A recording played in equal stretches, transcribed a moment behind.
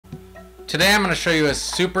Today I'm going to show you a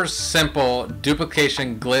super simple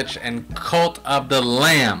duplication glitch in Cult of the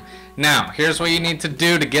Lamb. Now, here's what you need to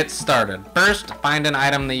do to get started. First, find an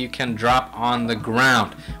item that you can drop on the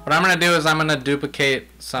ground. What I'm going to do is I'm going to duplicate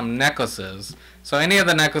some necklaces. So any of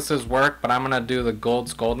the necklaces work, but I'm going to do the gold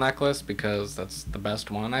skull necklace because that's the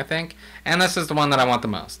best one, I think. And this is the one that I want the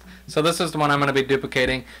most. So this is the one I'm going to be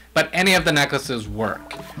duplicating, but any of the necklaces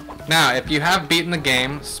work. Now, if you have beaten the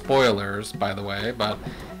game, spoilers by the way, but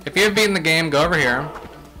if you have beaten the game, go over here.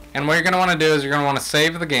 And what you're going to want to do is you're going to want to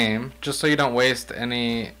save the game, just so you don't waste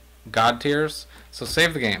any god tiers. So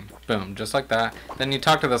save the game. Boom, just like that. Then you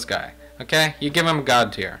talk to this guy. Okay? You give him a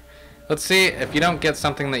god tier. Let's see, if you don't get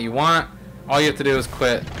something that you want, all you have to do is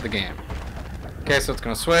quit the game. Okay, so it's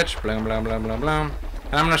going to switch. Bloom, bloom, bloom, bloom, bloom.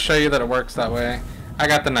 And I'm going to show you that it works that way. I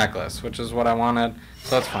got the necklace, which is what I wanted.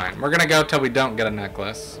 So that's fine. We're going to go till we don't get a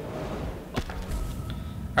necklace.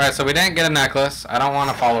 Alright, so we didn't get a necklace. I don't want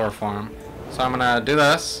a follower form. So I'm going to do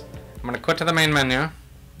this. I'm going to quit to the main menu.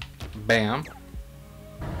 Bam.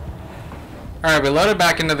 Alright, we loaded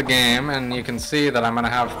back into the game, and you can see that I'm going to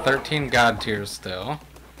have 13 god tiers still.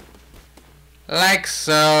 Like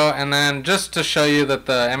so, and then just to show you that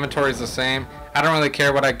the inventory is the same, I don't really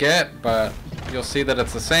care what I get, but you'll see that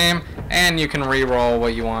it's the same, and you can re-roll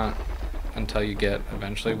what you want until you get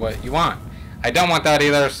eventually what you want. I don't want that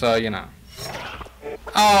either, so you know.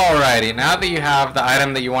 Alrighty, now that you have the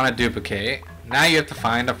item that you want to duplicate, now you have to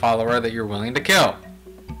find a follower that you're willing to kill.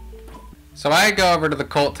 So I go over to the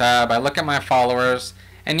cult tab, I look at my followers,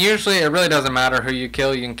 and usually it really doesn't matter who you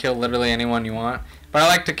can kill literally anyone you want. But I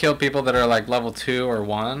like to kill people that are like level 2 or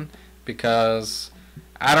 1, because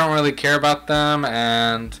I don't really care about them,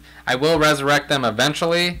 and I will resurrect them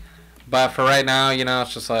eventually, but for right now, you know,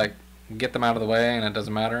 it's just like, get them out of the way and it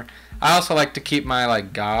doesn't matter. I also like to keep my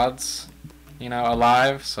like gods, you know,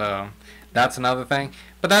 alive, so that's another thing.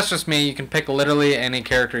 But that's just me. You can pick literally any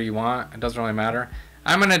character you want. It doesn't really matter.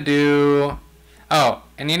 I'm gonna do... Oh,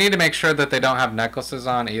 and you need to make sure that they don't have necklaces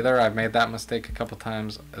on either. I've made that mistake a couple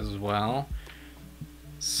times as well.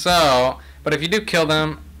 So, but if you do kill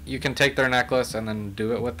them, you can take their necklace and then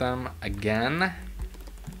do it with them again.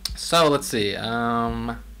 So, let's see.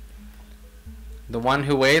 The one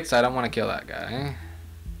who waits, I don't want to kill that guy.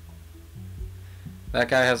 That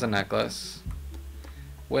guy has a necklace.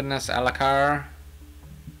 Witness Alakar.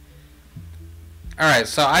 Alright,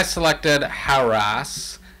 so I selected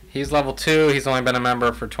Harass. He's level 2. He's only been a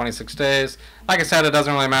member for 26 days. Like I said, it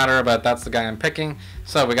doesn't really matter, but that's the guy I'm picking.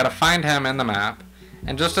 So we got to find him in the map.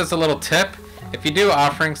 And just as a little tip, if you do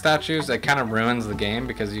offering statues, it kind of ruins the game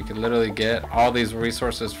because you could literally get all these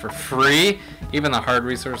resources for free. Even the hard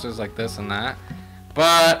resources like this and that.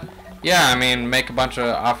 But, yeah, I mean, make a bunch of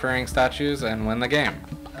offering statues and win the game.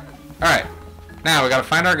 Alright. Now, we gotta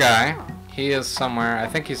find our guy. He is somewhere. I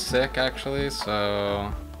think he's sick, actually,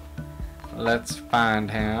 so... let's find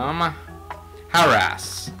him.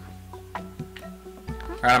 Harass.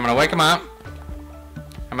 Alright, I'm gonna wake him up.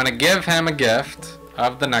 I'm gonna give him a gift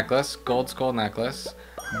of the necklace. Gold skull necklace.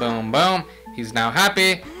 Boom, boom. He's now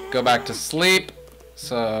happy. Go back to sleep.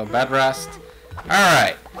 So, bed rest.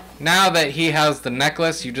 Alright. Now that he has the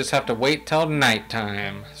necklace, you just have to wait till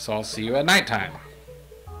nighttime. So, I'll see you at nighttime.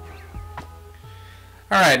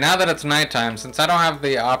 Alright, now that it's nighttime, since I don't have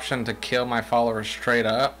the option to kill my followers straight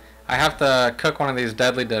up, I have to cook one of these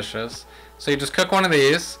deadly dishes. So you just cook one of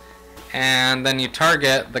these, and then you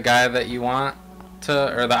target the guy that you want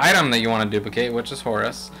to, or the item that you want to duplicate, which is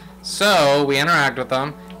Horus. So we interact with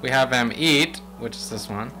him, we have him eat, which is this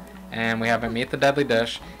one, and we have him eat the deadly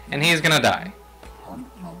dish, and he's gonna die.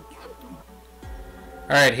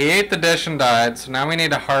 Alright, he ate the dish and died, so now we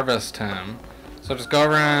need to harvest him. So just go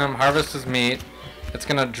over him, harvest his meat. It's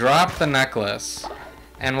gonna drop the necklace,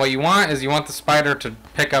 and what you want is you want the spider to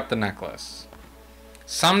pick up the necklace.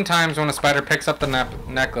 Sometimes when a spider picks up the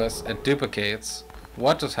necklace, it duplicates.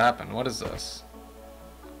 What just happened? What is this?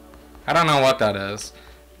 I don't know what that is.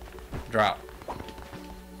 Drop.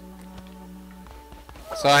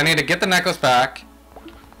 So I need to get the necklace back.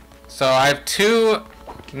 So I have 2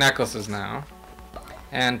 necklaces now,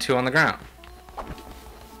 and 2 on the ground.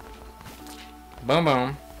 Boom,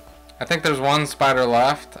 boom. I think there's 1 spider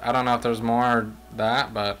left. I don't know if there's more or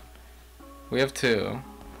that, but we have 2.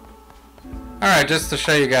 Alright, just to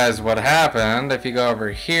show you guys what happened, if you go over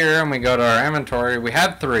here and we go to our inventory, we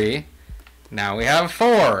had 3. Now we have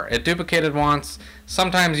 4. It duplicated once.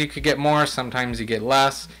 Sometimes you could get more, sometimes you get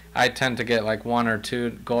less. I tend to get like 1 or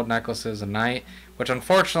 2 gold necklaces a night, which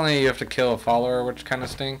unfortunately you have to kill a follower, which kind of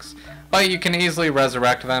stinks. But you can easily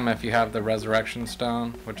resurrect them if you have the resurrection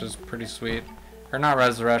stone, which is pretty sweet. Or not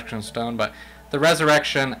resurrection stone, but the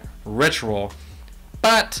resurrection ritual.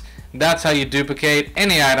 But That's how you duplicate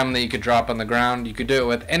any item that you could drop on the ground. You could do it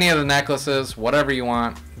with any of the necklaces, whatever you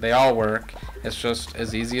want. They all work. It's just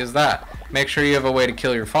as easy as that. Make sure you have a way to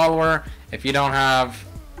kill your follower. If you don't have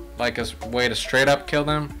like a way to straight up kill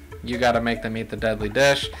them, you gotta make them eat the deadly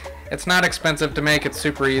dish. It's not expensive to make, it's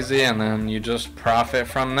super easy, and then you just profit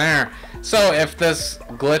from there. So if this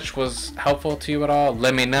glitch was helpful to you at all,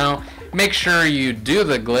 let me know. Make sure you do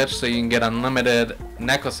the glitch so you can get unlimited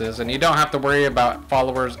necklaces and you don't have to worry about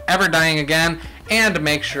followers ever dying again, and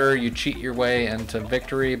make sure you cheat your way into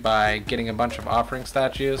victory by getting a bunch of offering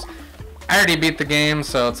statues. I already beat the game,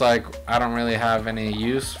 so it's like I don't really have any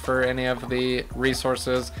use for any of the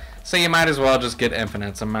resources, so you might as well just get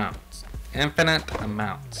infinite amounts.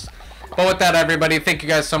 But with that, everybody, thank you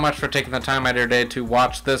guys so much for taking the time out of your day to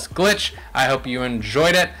watch this glitch. I hope you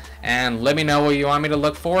enjoyed it, and let me know what you want me to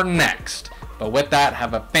look for next. But with that,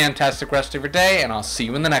 have a fantastic rest of your day, and I'll see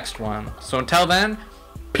you in the next one. So until then,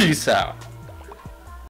 peace out.